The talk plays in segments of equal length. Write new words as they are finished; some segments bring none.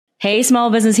Hey, small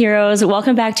business heroes.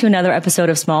 Welcome back to another episode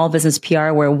of Small Business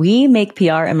PR, where we make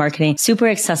PR and marketing super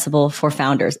accessible for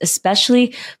founders,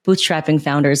 especially bootstrapping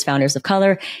founders, founders of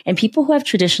color, and people who have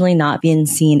traditionally not been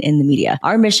seen in the media.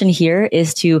 Our mission here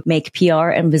is to make PR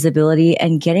and visibility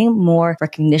and getting more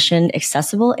recognition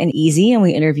accessible and easy. And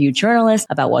we interview journalists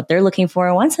about what they're looking for.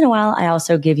 And once in a while, I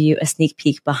also give you a sneak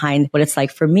peek behind what it's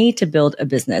like for me to build a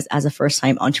business as a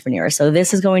first-time entrepreneur. So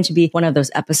this is going to be one of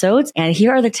those episodes. And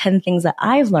here are the 10 things that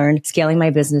I've learned scaling my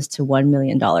business to $1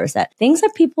 million, that things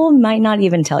that people might not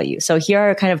even tell you. So here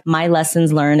are kind of my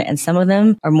lessons learned, and some of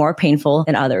them are more painful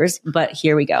than others, but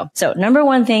here we go. So number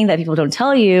one thing that people don't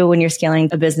tell you when you're scaling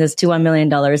a business to $1 million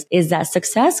is that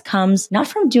success comes not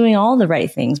from doing all the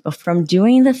right things, but from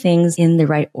doing the things in the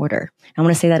right order. I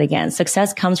want to say that again.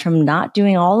 Success comes from not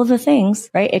doing all of the things,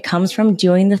 right? It comes from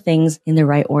doing the things in the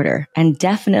right order, and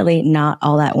definitely not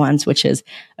all at once, which is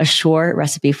a sure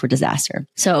recipe for disaster.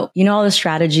 So, you know, all the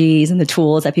strategies and the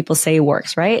tools that people say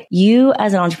works, right? You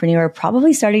as an entrepreneur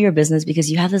probably started your business because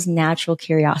you have this natural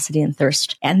curiosity and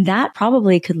thirst. And that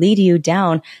probably could lead you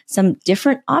down some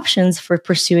different options for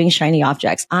pursuing shiny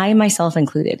objects. I myself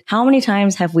included. How many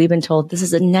times have we been told this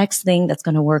is the next thing that's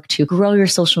going to work to grow your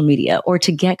social media or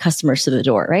to get customers to the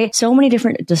door, right? So many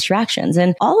different distractions,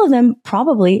 and all of them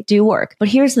probably do work. But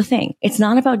here's the thing. It's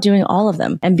not about doing all of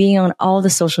them and being on all the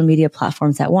social media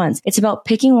platforms at once. It's about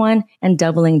picking one and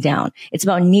doubling down. It's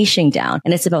about niching down,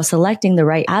 and it's about selecting the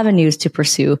right avenues to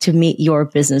pursue to meet your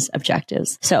business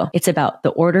objectives. So it's about the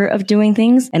order of doing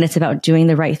things, and it's about doing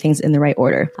the right things in the right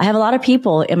order. I have a lot of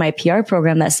people in my PR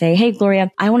program that say, hey, Gloria,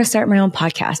 I want to start my own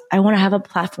podcast. I want to have a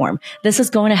platform. This is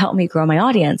going to help me grow my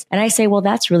audience. And I say, well,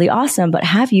 that's really awesome, but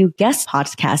have you guest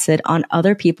podcasted on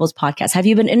other people's podcasts? Have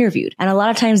you been interviewed? And a lot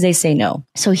of times they say no.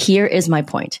 So here is my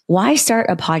point. Why start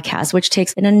a podcast, which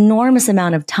takes an enormous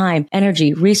amount of time,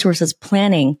 energy, resources,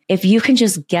 planning, if you can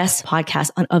just guest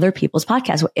podcast on other people's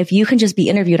podcasts? If you can just be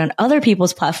interviewed on other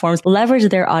people's platforms, leverage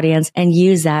their audience and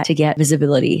use that to get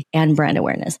visibility and brand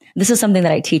awareness. This is something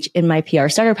that I teach in my PR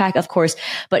starter pack, of course,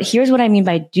 but here's what I mean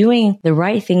by doing the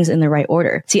right things in the right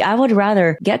order. See, I would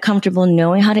rather get comfortable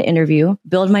knowing how to interview,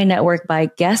 build my network by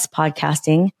guest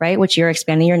podcasting, right? Which you're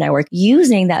expanding your network,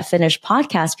 using that finished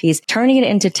podcast piece, turning it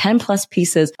into 10 plus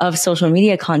pieces of social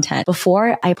media content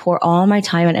before I pour all my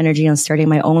time and energy on starting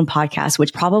my own podcast,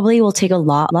 which probably will take a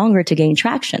lot longer to gain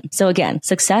traction. So again,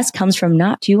 success comes from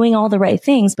not doing all the right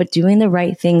things, but doing the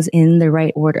right things in the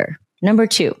right order. Number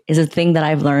two is a thing that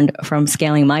I've learned from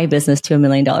scaling my business to $1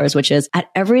 million, which is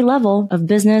at every level of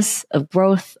business, of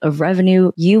growth, of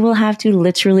revenue, you will have to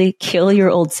literally kill your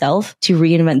old self to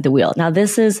reinvent the wheel. Now,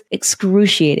 this is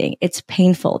excruciating. It's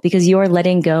painful because you are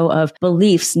letting go of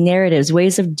beliefs, narratives,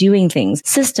 ways of doing things,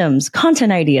 systems,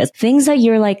 content ideas, things that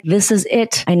you're like, this is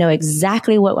it. I know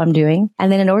exactly what I'm doing.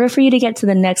 And then in order for you to get to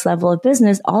the next level of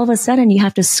business, all of a sudden you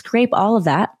have to scrape all of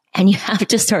that and you have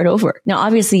to start over. Now,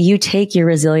 obviously, you take your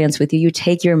resilience with you. You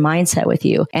take your mindset with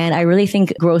you. And I really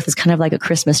think growth is kind of like a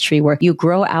Christmas tree where you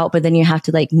grow out, but then you have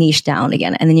to like niche down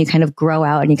again. And then you kind of grow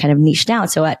out and you kind of niche down.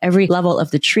 So at every level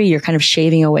of the tree, you're kind of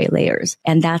shaving away layers.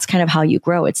 And that's kind of how you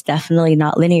grow. It's definitely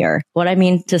not linear. What I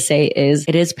mean to say is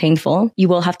it is painful. You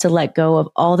will have to let go of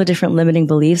all the different limiting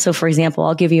beliefs. So for example,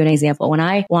 I'll give you an example. When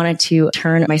I wanted to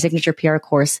turn my signature PR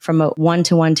course from a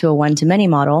one-to-one to a one-to-many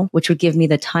model, which would give me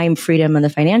the time freedom and the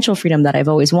financial freedom that I've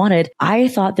always wanted, I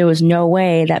thought there was no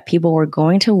way that people were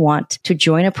going to want to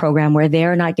join a program where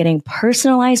they're not getting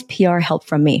personalized PR help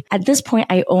from me. At this point,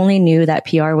 I only knew that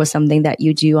PR was something that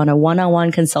you do on a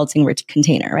one-on-one consulting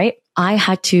container, right? I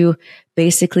had to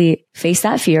basically face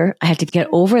that fear. I had to get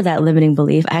over that limiting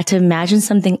belief. I had to imagine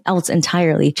something else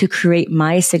entirely to create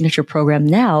my signature program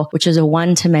now, which is a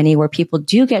one-to-many where people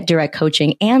do get direct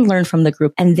coaching and learn from the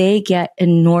group, and they get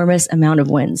enormous amount of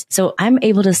wins. So I'm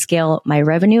able to scale my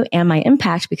revenue and my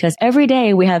impact because every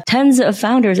day we have tens of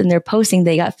founders and they're posting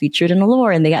they got featured in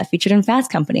Allure and they got featured in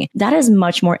Fast Company. That is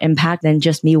much more impact than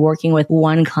just me working with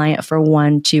one client for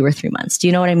 1, 2, or 3 months. Do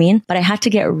you know what I mean? But I had to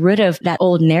get rid of that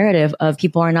old narrative of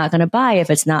people are not going to buy if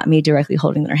it's not me directly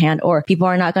holding their hand, or people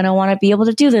are not going to want to be able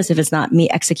to do this if it's not me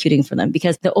executing for them.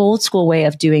 Because the old school way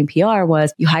of doing PR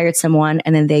was you hired someone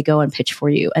and then they go and pitch for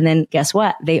you. And then guess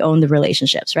what? They own the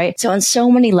relationships, right? So on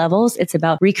so many levels, it's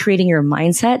about recreating your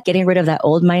mindset, getting rid of that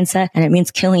old mindset. And it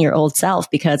means killing your old self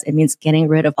because it means getting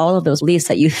rid of all of those beliefs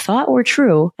that you thought were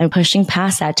true and pushing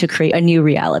past that to create a new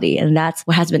reality. And that's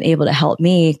what has been able to help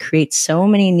me create so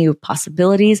many new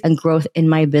possibilities and growth in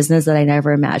my business that I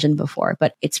never imagined before.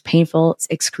 But it's painful painful, it's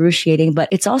excruciating, but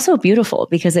it's also beautiful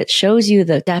because it shows you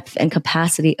the depth and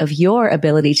capacity of your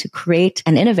ability to create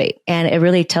and innovate. And it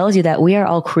really tells you that we are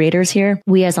all creators here.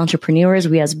 We as entrepreneurs,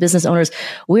 we as business owners,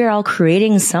 we are all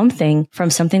creating something from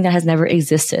something that has never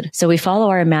existed. So we follow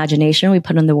our imagination, we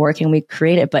put in the work and we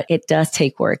create it, but it does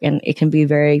take work and it can be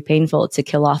very painful to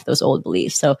kill off those old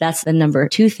beliefs. So that's the number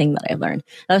 2 thing that I've learned.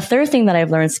 The third thing that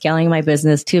I've learned scaling my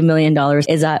business to $1 million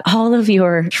is that all of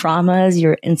your traumas,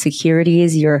 your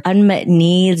insecurities, your unmet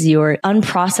needs, your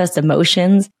unprocessed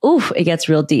emotions, it gets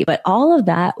real deep. But all of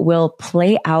that will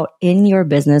play out in your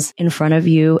business in front of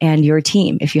you and your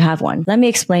team if you have one. Let me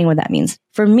explain what that means.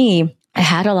 For me, I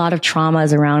had a lot of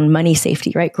traumas around money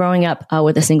safety, right? Growing up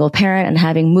with a single parent and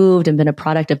having moved and been a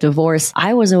product of divorce,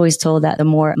 I was always told that the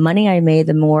more money I made,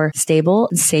 the more stable,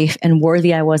 safe, and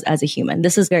worthy I was as a human.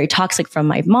 This is very toxic from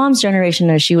my mom's generation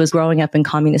as she was growing up in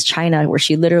communist China, where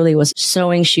she literally was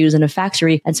sewing shoes in a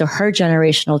factory. And so her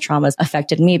generational traumas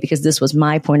affected me because this was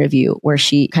my point of view where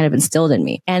she kind of instilled in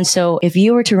me. And so if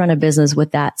you were to run a business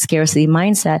with that scarcity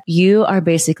mindset, you are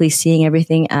basically seeing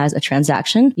everything as a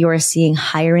transaction. You are seeing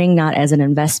hiring not as an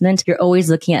investment. You're always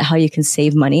looking at how you can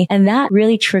save money. And that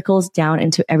really trickles down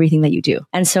into everything that you do.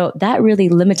 And so that really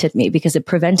limited me because it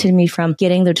prevented me from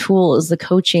getting the tools, the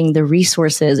coaching, the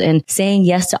resources, and saying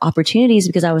yes to opportunities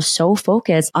because I was so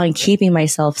focused on keeping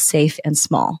myself safe and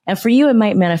small. And for you, it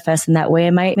might manifest in that way.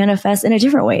 It might manifest in a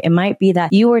different way. It might be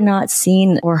that you were not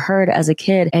seen or heard as a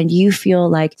kid and you feel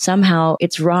like somehow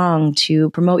it's wrong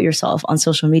to promote yourself on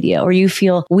social media, or you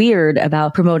feel weird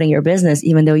about promoting your business,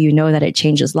 even though you know that it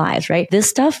changes lives, right? This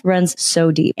stuff runs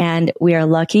so deep, and we are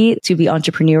lucky to be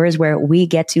entrepreneurs where we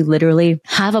get to literally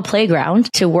have a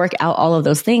playground to work out all of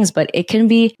those things. But it can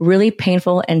be really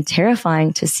painful and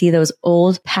terrifying to see those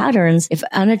old patterns, if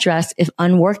unaddressed, if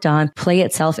unworked on, play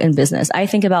itself in business. I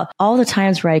think about all the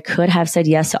times where I could have said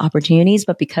yes to opportunities,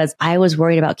 but because I was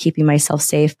worried about keeping myself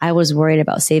safe, I was worried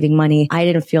about saving money, I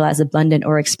didn't feel as abundant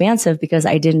or expansive because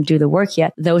I didn't do the work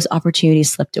yet. Those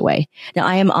opportunities slipped away. Now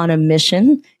I am on a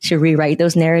mission to rewrite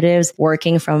those narratives,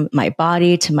 working from my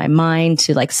body to my mind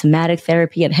to like somatic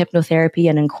therapy and hypnotherapy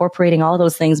and incorporating all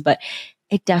those things. But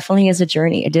it definitely is a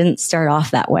journey. It didn't start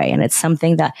off that way. And it's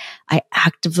something that I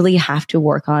actively have to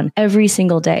work on every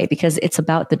single day because it's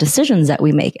about the decisions that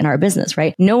we make in our business,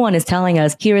 right? No one is telling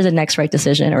us, here is the next right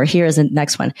decision or here is the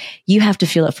next one. You have to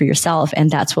feel it for yourself. And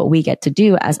that's what we get to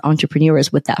do as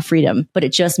entrepreneurs with that freedom. But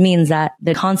it just means that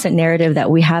the constant narrative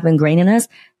that we have ingrained in us,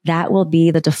 that will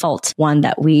be the default one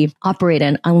that we operate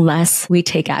in unless we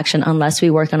take action, unless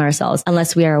we work on ourselves,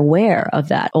 unless we are aware of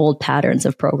that old patterns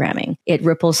of programming. It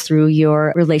ripples through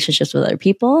your relationships with other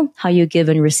people, how you give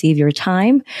and receive your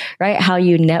time, right? How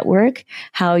you network,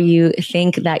 how you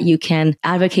think that you can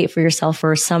advocate for yourself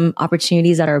for some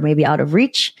opportunities that are maybe out of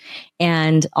reach,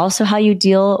 and also how you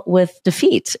deal with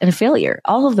defeat and failure,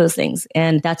 all of those things.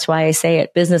 And that's why I say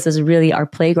it, business is really our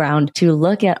playground to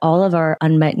look at all of our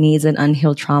unmet needs and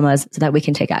unhealed traumas so that we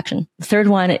can take action. The third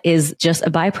one is just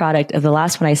a byproduct of the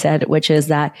last one I said, which is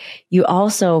that you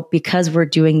also, because we're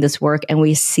doing this work and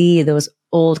we see those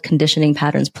old conditioning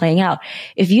patterns playing out.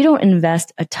 If you don't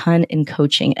invest a ton in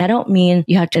coaching, I don't mean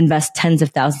you have to invest tens of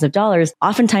thousands of dollars.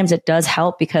 Oftentimes it does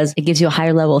help because it gives you a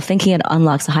higher level of thinking and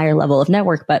unlocks a higher level of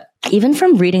network. But even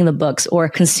from reading the books or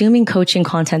consuming coaching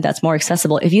content that's more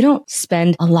accessible, if you don't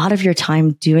spend a lot of your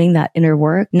time doing that inner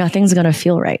work, nothing's going to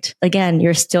feel right. Again,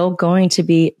 you're still going to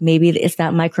be, maybe it's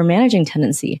that micromanaging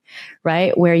tendency,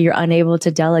 right? Where you're unable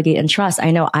to delegate and trust.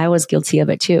 I know I was guilty of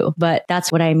it too, but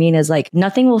that's what I mean is like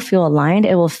nothing will feel aligned.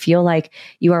 It will feel like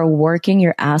you are working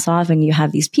your ass off and you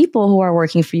have these people who are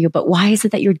working for you. But why is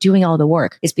it that you're doing all the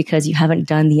work? It's because you haven't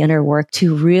done the inner work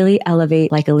to really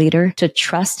elevate like a leader, to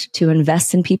trust, to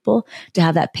invest in people, to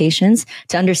have that patience,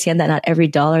 to understand that not every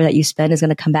dollar that you spend is going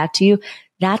to come back to you.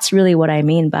 That's really what I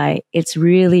mean by it's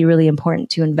really, really important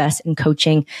to invest in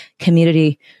coaching,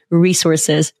 community,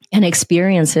 resources, and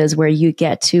experiences where you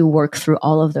get to work through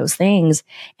all of those things.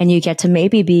 And you get to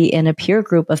maybe be in a peer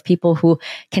group of people who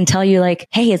can tell you like,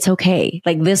 hey, it's okay.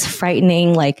 Like this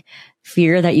frightening, like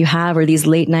fear that you have or these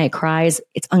late night cries,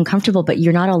 it's uncomfortable, but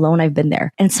you're not alone. I've been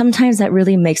there. And sometimes that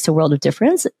really makes a world of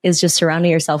difference is just surrounding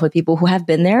yourself with people who have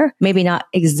been there, maybe not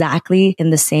exactly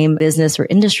in the same business or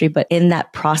industry, but in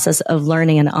that process of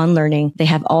learning and unlearning, they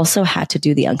have also had to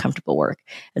do the uncomfortable work.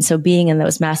 And so being in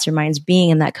those masterminds,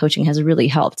 being in that coaching has really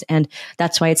helped. And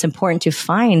that's why it's important to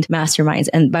find masterminds.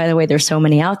 And by the way, there's so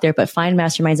many out there, but find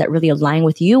masterminds that really align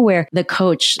with you, where the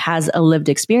coach has a lived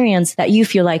experience that you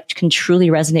feel like can truly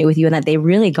resonate with you and that they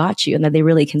really got you and that they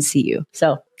really can see you.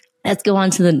 So Let's go on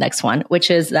to the next one,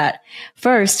 which is that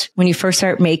first, when you first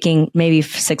start making maybe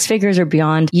 6 figures or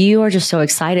beyond, you are just so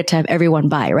excited to have everyone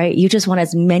buy, right? You just want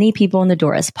as many people in the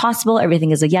door as possible.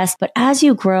 Everything is a yes. But as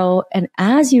you grow and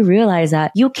as you realize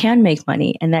that you can make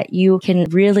money and that you can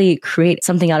really create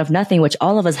something out of nothing, which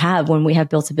all of us have when we have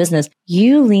built a business,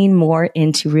 you lean more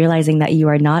into realizing that you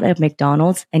are not at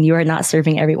McDonald's and you are not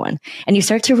serving everyone. And you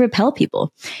start to repel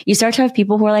people. You start to have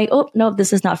people who are like, oh, no,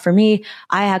 this is not for me.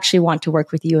 I actually want to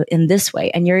work with you in this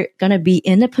way. And you're going to be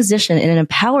in an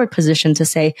empowered position to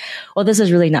say, well, this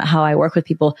is really not how I work with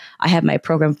people. I have my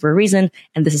program for a reason.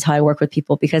 And this is how I work with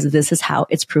people because this is how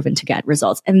it's proven to get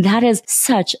results. And that is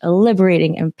such a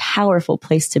liberating and powerful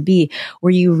place to be,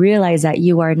 where you realize that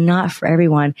you are not for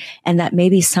everyone and that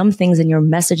maybe some things in your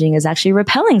messaging is actually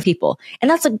repelling people. And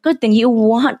that's a good thing. You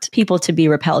want people to be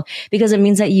repelled because it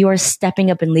means that you are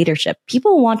stepping up in leadership.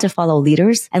 People want to follow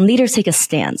leaders, and leaders take a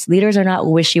stance. Leaders are not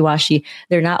wishy-washy.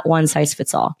 They're not one size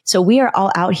fits all. So we are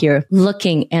all out here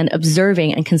looking and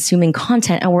observing and consuming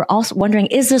content. And we're also wondering,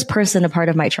 is this person a part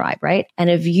of my tribe, right? And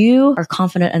if you are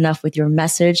confident enough with your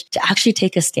message to actually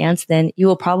take a stance, then you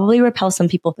will probably repel some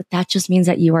people, but that just means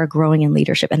that you are growing in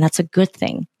leadership. And that's a good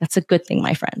thing. That's a good thing,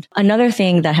 my friend. Another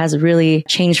thing that has really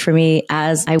changed for me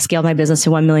as I scaled my business to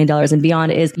 $1 million and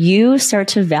beyond is you start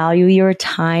to value your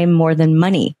time more than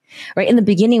money. Right? In the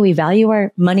beginning, we value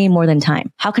our money more than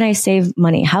time. How can I save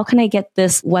money? How can I get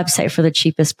this website for the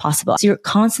cheapest possible? So you're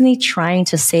constantly trying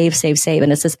to save.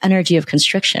 And it's this energy of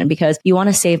constriction because you want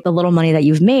to save the little money that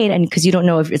you've made and because you don't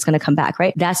know if it's going to come back,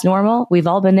 right? That's normal. We've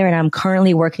all been there. And I'm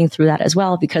currently working through that as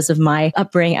well because of my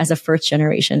upbringing as a first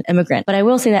generation immigrant. But I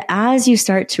will say that as you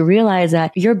start to realize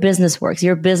that your business works,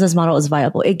 your business model is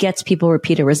viable, it gets people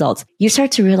repeated results, you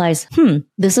start to realize,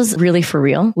 this is really for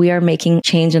real. We are making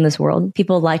change in this world.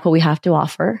 People like what we have to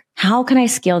offer. How can I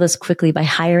scale this quickly by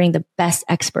hiring the best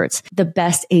experts, the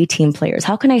best A-team players?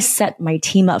 How can I set my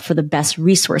team up for the best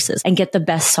resources and get the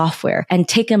best software and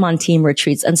take them on team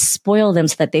retreats and spoil them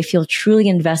so that they feel truly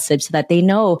invested, so that they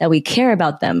know that we care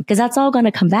about them? Because that's all going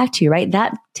to come back to you, right?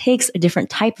 That takes a different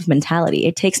type of mentality.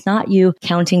 It takes not you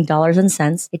counting dollars and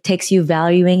cents. It takes you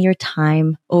valuing your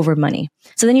time over money.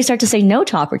 So then you start to say no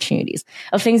to opportunities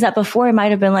of things that before it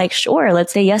might have been like, sure,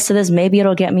 let's say yes to this. Maybe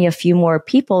it'll get me a few more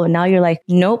people. And now you're like,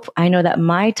 nope, I know that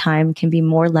my time can be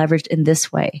more leveraged in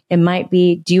this way. It might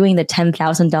be doing the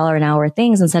 $10,000 an hour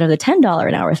things instead of the $10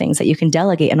 an hour things that you can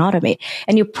delegate and automate.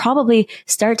 And you probably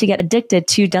start to get addicted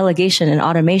to delegation and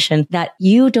automation that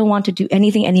you don't want to do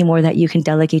anything anymore that you can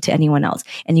delegate to anyone else.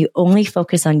 And you only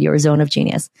focus on your zone of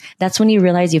genius. That's when you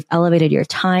realize you've elevated your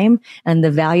time and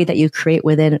the value that you create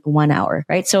within 1 hour,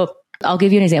 right? So I'll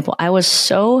give you an example. I was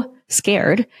so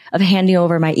scared of handing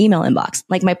over my email inbox,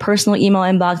 like my personal email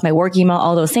inbox, my work email,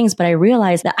 all those things. But I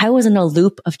realized that I was in a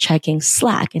loop of checking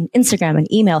Slack and Instagram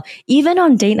and email, even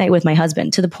on date night with my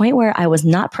husband, to the point where I was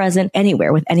not present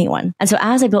anywhere with anyone. And so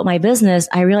as I built my business,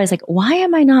 I realized like, why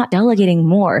am I not delegating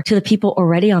more to the people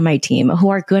already on my team who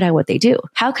are good at what they do?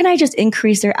 How can I just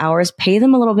increase their hours, pay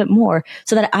them a little bit more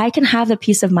so that I can have the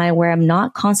peace of mind where I'm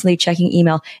not constantly checking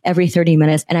email every 30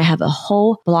 minutes and I have a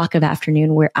whole block of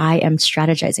afternoon where I am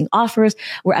strategizing offers,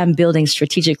 where I'm building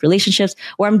strategic relationships,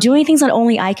 where I'm doing things that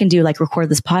only I can do, like record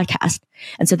this podcast.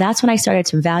 And so that's when I started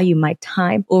to value my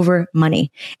time over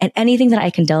money. And anything that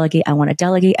I can delegate, I want to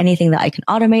delegate. Anything that I can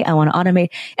automate, I want to automate.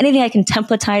 Anything I can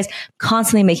templatize,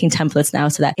 constantly making templates now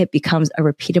so that it becomes a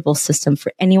repeatable system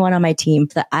for anyone on my team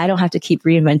so that I don't have to keep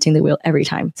reinventing the wheel every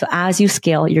time. So as you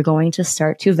scale, you're going to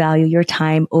start to value your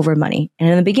time over money. And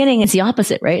in the beginning, it's the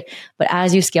opposite, right? But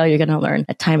as you scale, you're going to learn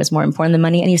that time is more important than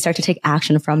money, and you start to take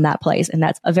action from that place. And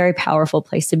that's a very powerful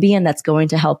place to be in. That's going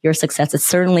to help your success. It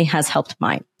certainly has helped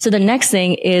mine. So the next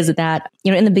thing is that,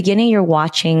 in the beginning, you're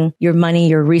watching your money,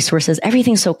 your resources,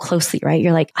 everything so closely, right?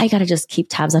 You're like, I got to just keep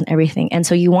tabs on everything. And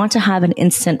so you want to have an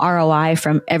instant ROI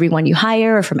from everyone you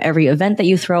hire or from every event that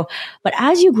you throw. But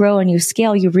as you grow and you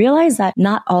scale, you realize that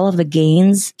not all of the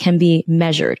gains can be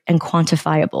measured and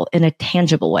quantifiable in a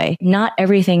tangible way. Not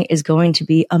everything is going to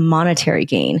be a monetary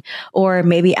gain or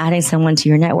maybe adding someone to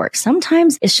your network.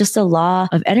 Sometimes it's just a law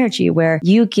of energy where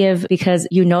you give because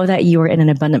you know that you are in an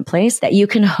abundant place, that you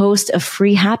can host a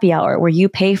free happy hour where you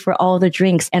pay for all the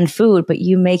drinks and food, but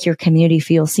you make your community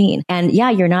feel seen. And yeah,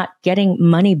 you're not getting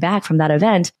money back from that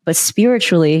event, but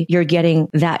spiritually, you're getting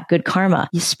that good karma.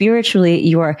 Spiritually,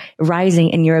 you are rising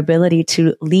in your ability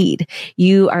to lead.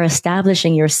 You are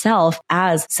establishing yourself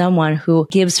as someone who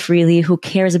gives freely, who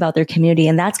cares about their community.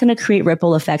 And that's going to create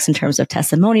ripple effects in terms of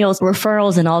testimonials,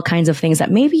 referrals, and all kinds of things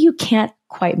that maybe you can't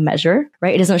quite measure,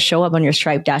 right? It doesn't show up on your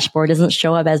Stripe dashboard. It doesn't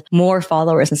show up as more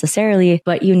followers necessarily,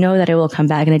 but you know that it will come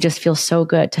back, and it just feels so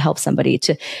good to help somebody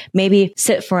to maybe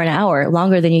sit for an hour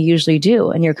longer than you usually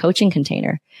do in your coaching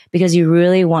container, because you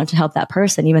really want to help that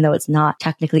person, even though it's not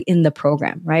technically in the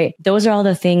program, right? Those are all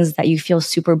the things that you feel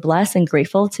super blessed and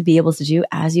grateful to be able to do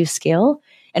as you scale.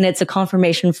 And it's a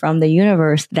confirmation from the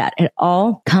universe that it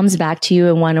all comes back to you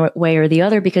in one way or the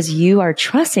other, because you are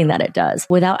trusting that it does,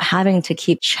 without having to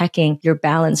keep checking your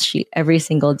balance sheet every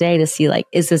single day to see, like,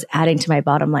 is this adding to my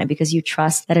bottom line? Because you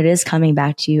trust that it is coming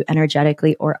back to you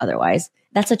energetically or otherwise.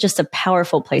 That's just a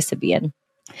powerful place to be in.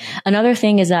 Another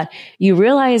thing is that you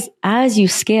realize as you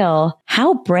scale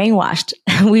how brainwashed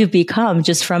we've become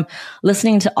just from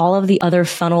listening to all of the other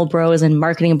funnel bros and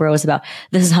marketing bros about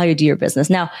this is how you do your business.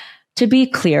 Now, to be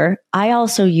clear, I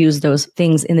also use those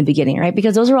things in the beginning, right?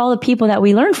 Because those are all the people that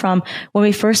we learn from when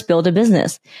we first build a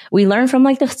business. We learn from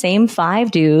like the same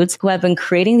 5 dudes who have been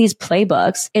creating these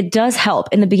playbooks. It does help.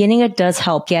 In the beginning, it does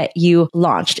help get you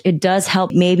launched. It does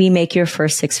help maybe make your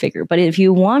first 6 figure. But if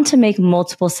you want to make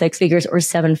multiple 6 figures or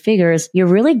 7 figures, you're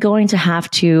really going to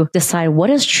have to decide what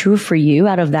is true for you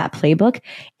out of that playbook.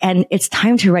 And it's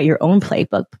time to write your own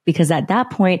playbook, because at that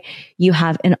point, you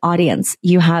have an audience.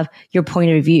 You have your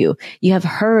point of view. You have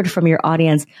heard from your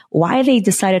audience why they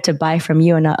decided to buy from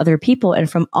you and not other people. And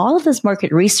from all of this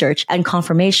market research and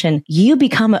confirmation, you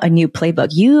become a new playbook.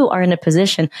 You are in a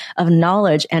position of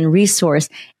knowledge and resource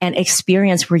and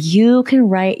experience where you can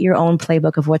write your own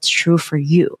playbook of what's true for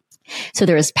you. So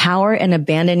there is power in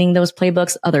abandoning those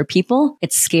playbooks, other people.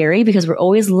 It's scary because we're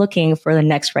always looking for the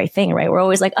next right thing, right? We're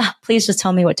always like, please just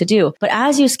tell me what to do. But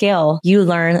as you scale, you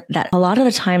learn that a lot of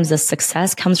the times the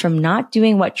success comes from not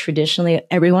doing what traditionally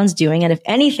everyone's doing. And if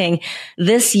anything,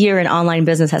 this year in online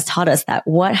business has taught us that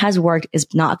what has worked is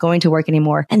not going to work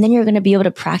anymore. And then you're going to be able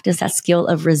to practice that skill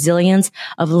of resilience,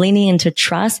 of leaning into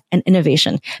trust and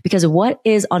innovation. Because what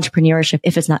is entrepreneurship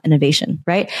if it's not innovation,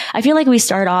 right? I feel like we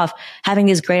start off having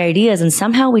these great ideas, and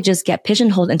somehow we just get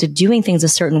pigeonholed into doing things a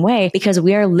certain way because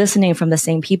we are listening from the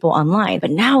same people online.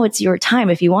 But now it's your time.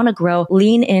 If you want to grow,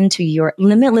 lean into your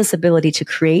limitless ability to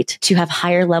create, to have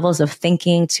higher levels of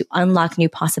thinking, to unlock new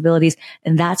possibilities.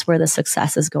 And that's where the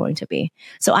success is going to be.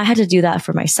 So I had to do that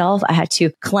for myself. I had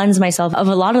to cleanse myself of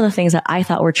a lot of the things that I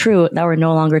thought were true that were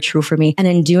no longer true for me. And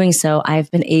in doing so, I've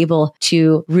been able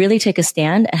to really take a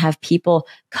stand and have people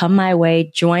come my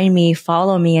way, join me,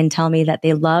 follow me, and tell me that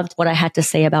they loved what I had to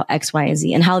say about X, Y, and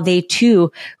Z, and how they too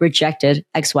rejected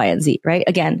X, Y, and Z, right?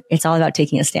 Again, it's all about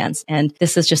taking a stance. And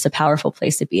this is just a powerful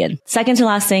place to be in. Second to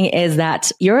last thing is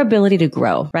that your ability to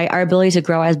grow, right? Our ability to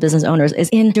grow as business owners is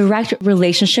in direct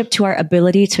relationship to our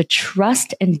ability to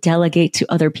trust and delegate to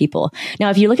other people. Now,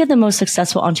 if you look at the most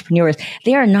successful entrepreneurs,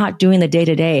 they are not doing the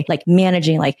day-to-day, like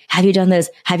managing, like, have you done this?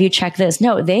 Have you checked this?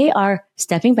 No, they are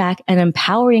stepping back and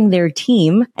empowering their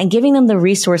team and giving them the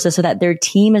resources so that their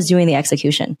team is doing the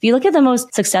execution. If you look at the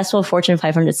most successful Fortune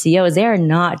 500 CEOs, they are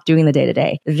not doing the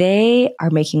day-to-day. They are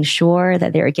making sure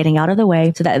that they are getting out of the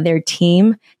way so that their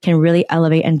team can really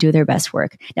elevate and do their best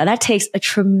work. Now, that takes a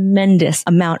tremendous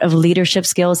amount of leadership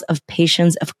skills, of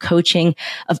patience, of coaching,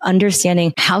 of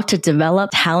understanding how to develop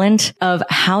talent, of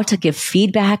how to give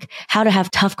feedback, how to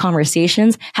have tough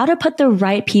conversations, how to put the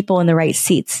right people in the right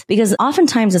seats. Because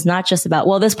oftentimes it's not just about,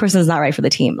 well, this person is not right for the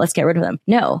team, let's get rid of them.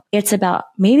 No, it's about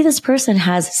maybe this person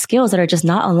has skills that are just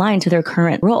not aligned to their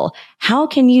current role. How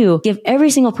can you give every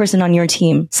single person on your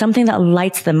team something that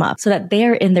lights them up so that they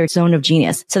are in their zone of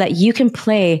genius, so that you can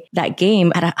play that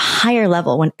game at a higher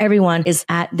level when everyone is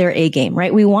at their A game,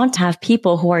 right? We want to have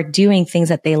people who are doing things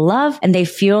that they love and they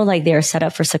feel like they are set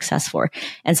up for success for.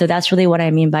 And so that's really what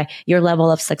I mean by your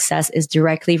level of success is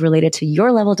directly related to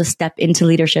your level to step into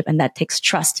leadership. And that takes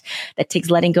trust, that takes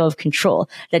letting go of control,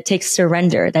 that takes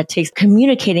surrender, that takes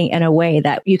communicating in a way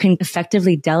that you can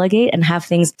effectively delegate and have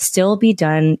things still be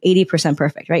done 80%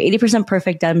 perfect, right? 80%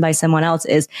 perfect done by someone else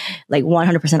is like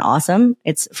 100% awesome.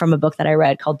 It's from a book that I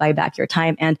read called Buy Back Your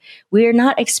Time. And we're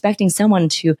not expecting someone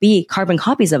to be carbon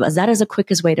copies of us. That is the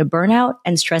quickest way to burnout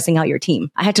and stressing out your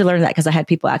team. I had to learn that because I had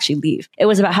people actually leave. It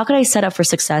was about how could I set up for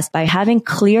success by having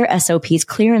clear SOPs,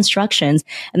 clear instructions,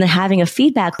 and then having a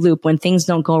feedback loop when things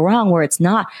don't go wrong, where it's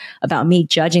not about me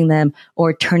judging them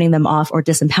or turning them off or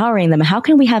disempowering them. How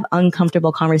can we have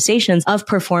uncomfortable conversations of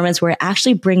performance where it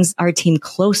actually brings our team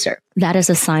closer? that is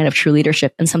a sign of true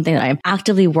leadership and something that I'm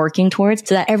actively working towards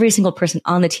so that every single person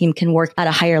on the team can work at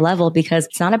a higher level, because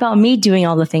it's not about me doing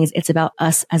all the things. It's about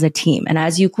us as a team. And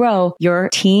as you grow, your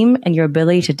team and your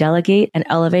ability to delegate and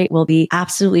elevate will be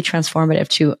absolutely transformative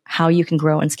to how you can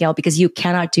grow and scale, because you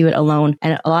cannot do it alone.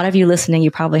 And a lot of you listening,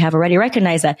 you probably have already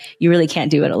recognized that you really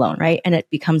can't do it alone, right? And it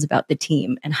becomes about the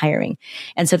team and hiring.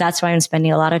 And so that's why I'm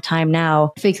spending a lot of time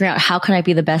now figuring out, how can I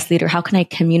be the best leader? How can I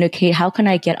communicate? How can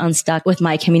I get unstuck with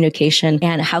my communication?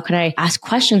 And how can I ask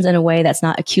questions in a way that's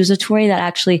not accusatory, that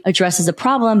actually addresses a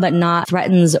problem, but not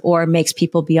threatens or makes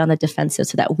people be on the defensive,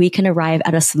 so that we can arrive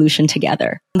at a solution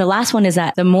together. And the last one is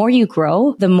that the more you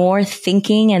grow, the more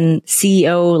thinking and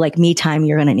CEO like me time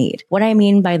you're going to need. What I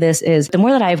mean by this is, the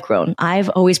more that I've grown, I've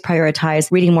always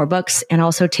prioritized reading more books and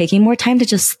also taking more time to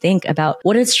just think about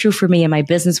what is true for me in my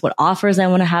business, what offers I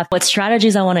want to have, what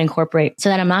strategies I want to incorporate, so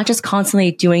that I'm not just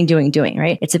constantly doing,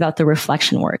 right? It's about the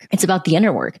reflection work. It's about the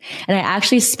inner work. And I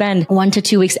actually spend 1 to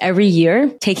 2 weeks every year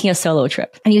taking a solo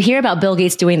trip. And you hear about Bill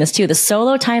Gates doing this too. The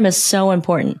solo time is so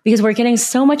important because we're getting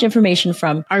so much information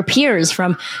from our peers,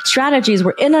 from strategies.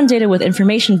 We're inundated with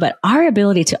information, but our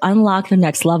ability to unlock the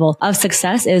next level of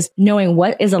success is knowing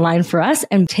what is aligned for us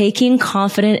and taking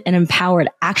confident and empowered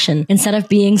action instead of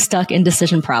being stuck in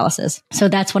decision paralysis. So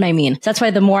that's what I mean. So that's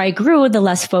why the more I grew, the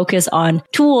less focus on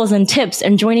tools and tips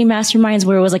and joining masterminds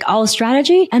where it was like all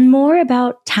strategy, and more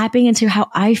about tapping into how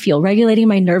I feel, regulating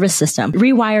my nervous system,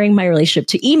 rewiring my relationship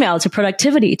to email, to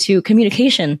productivity, to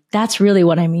communication. That's really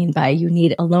what I mean by you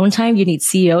need alone time. You need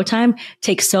CEO time,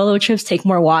 take solo trips, take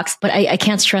more walks. But I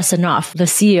can't stress enough the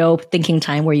CEO thinking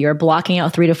time, where you're blocking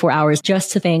out 3 to 4 hours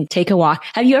just to think, take a walk.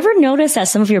 Have you ever noticed that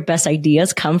some of your best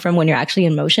ideas come from when you're actually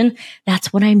in motion?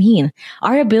 That's what I mean.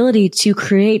 Our ability to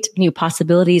create new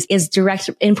possibilities is direct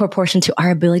in proportion to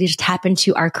our ability to tap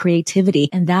into our creativity.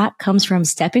 And that comes from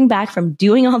stepping back from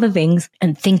doing all the things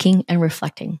and thinking and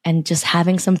reflecting and just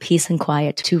having some peace and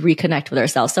quiet to reconnect with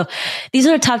ourselves. So these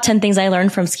are the top 10 things I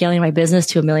learned from scaling my business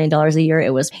to $1 million a year.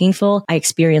 It was painful. I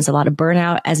experienced a lot of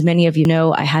burnout. As many of you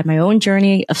know, I had my own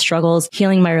journey of struggles,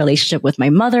 healing my relationship with my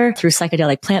mother through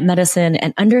psychedelic plant medicine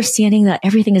and understanding that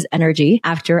everything is energy,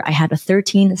 after I had a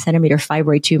 13-centimeter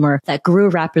fibroid tumor that grew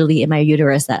rapidly in my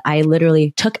uterus that I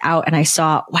literally took out, and I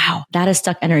saw, wow, that is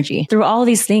stuck energy. Through all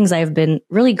these things, I've been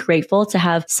really grateful to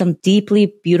have some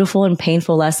deeply beautiful and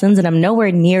painful lessons, and I'm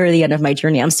nowhere near the end of my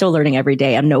journey. I'm still learning every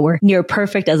day. I'm nowhere near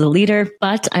perfect as a leader,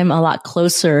 but I'm a lot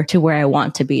closer to where I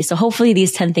want to be. So hopefully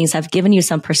these 10 things have given you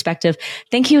some perspective.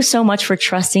 Thank you so much for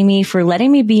trusting me, for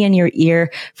letting me be in your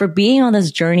ear, for being on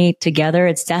this journey together.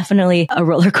 It's definitely a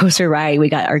roller coaster ride. We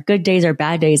got our good days, our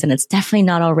bad days, and it's definitely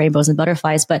not all rainbows and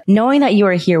butterflies, but knowing that you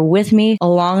are here with me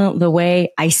along the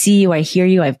way, I see you, I hear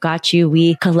you, I've got you.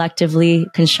 We collectively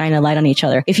can shine a light on each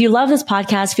other. If you love this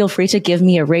podcast, feel free to give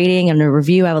me a rating and a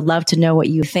review. I would love to know what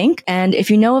you think. And if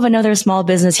you know of another small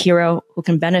business hero who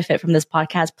can benefit from this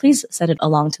podcast, please send it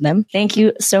along to them. Thank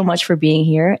you so much for being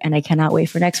here, and I cannot wait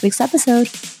for next week's episode.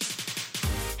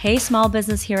 Hey, small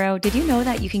business hero, did you know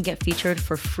that you can get featured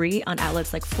for free on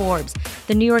outlets like Forbes,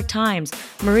 The New York Times,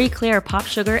 Marie Claire, Pop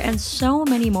Sugar, and so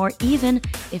many more, even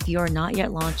if you're not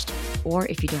yet launched or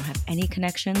if you don't have any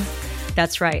connections?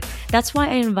 That's right. That's why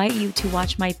I invite you to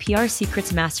watch my PR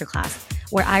Secrets Masterclass,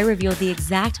 where I reveal the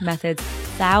exact methods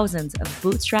thousands of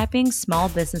bootstrapping small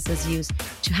businesses use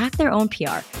to hack their own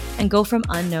PR and go from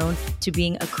unknown to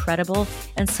being a credible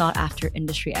and sought-after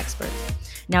industry expert.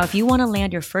 Now, if you want to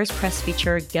land your first press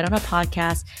feature, get on a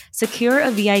podcast, secure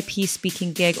a VIP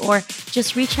speaking gig, or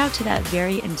just reach out to that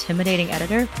very intimidating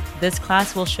editor, this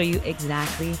class will show you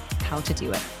exactly how to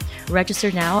do it.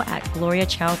 Register now at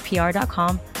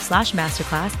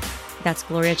gloriachoupr.com/masterclass. That's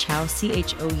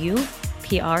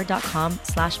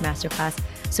gloriachoupr.com/masterclass.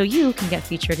 So you can get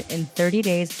featured in 30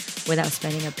 days without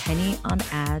spending a penny on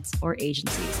ads or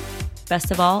agencies. Best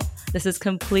of all, this is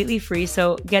completely free,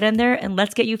 so get in there and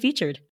let's get you featured.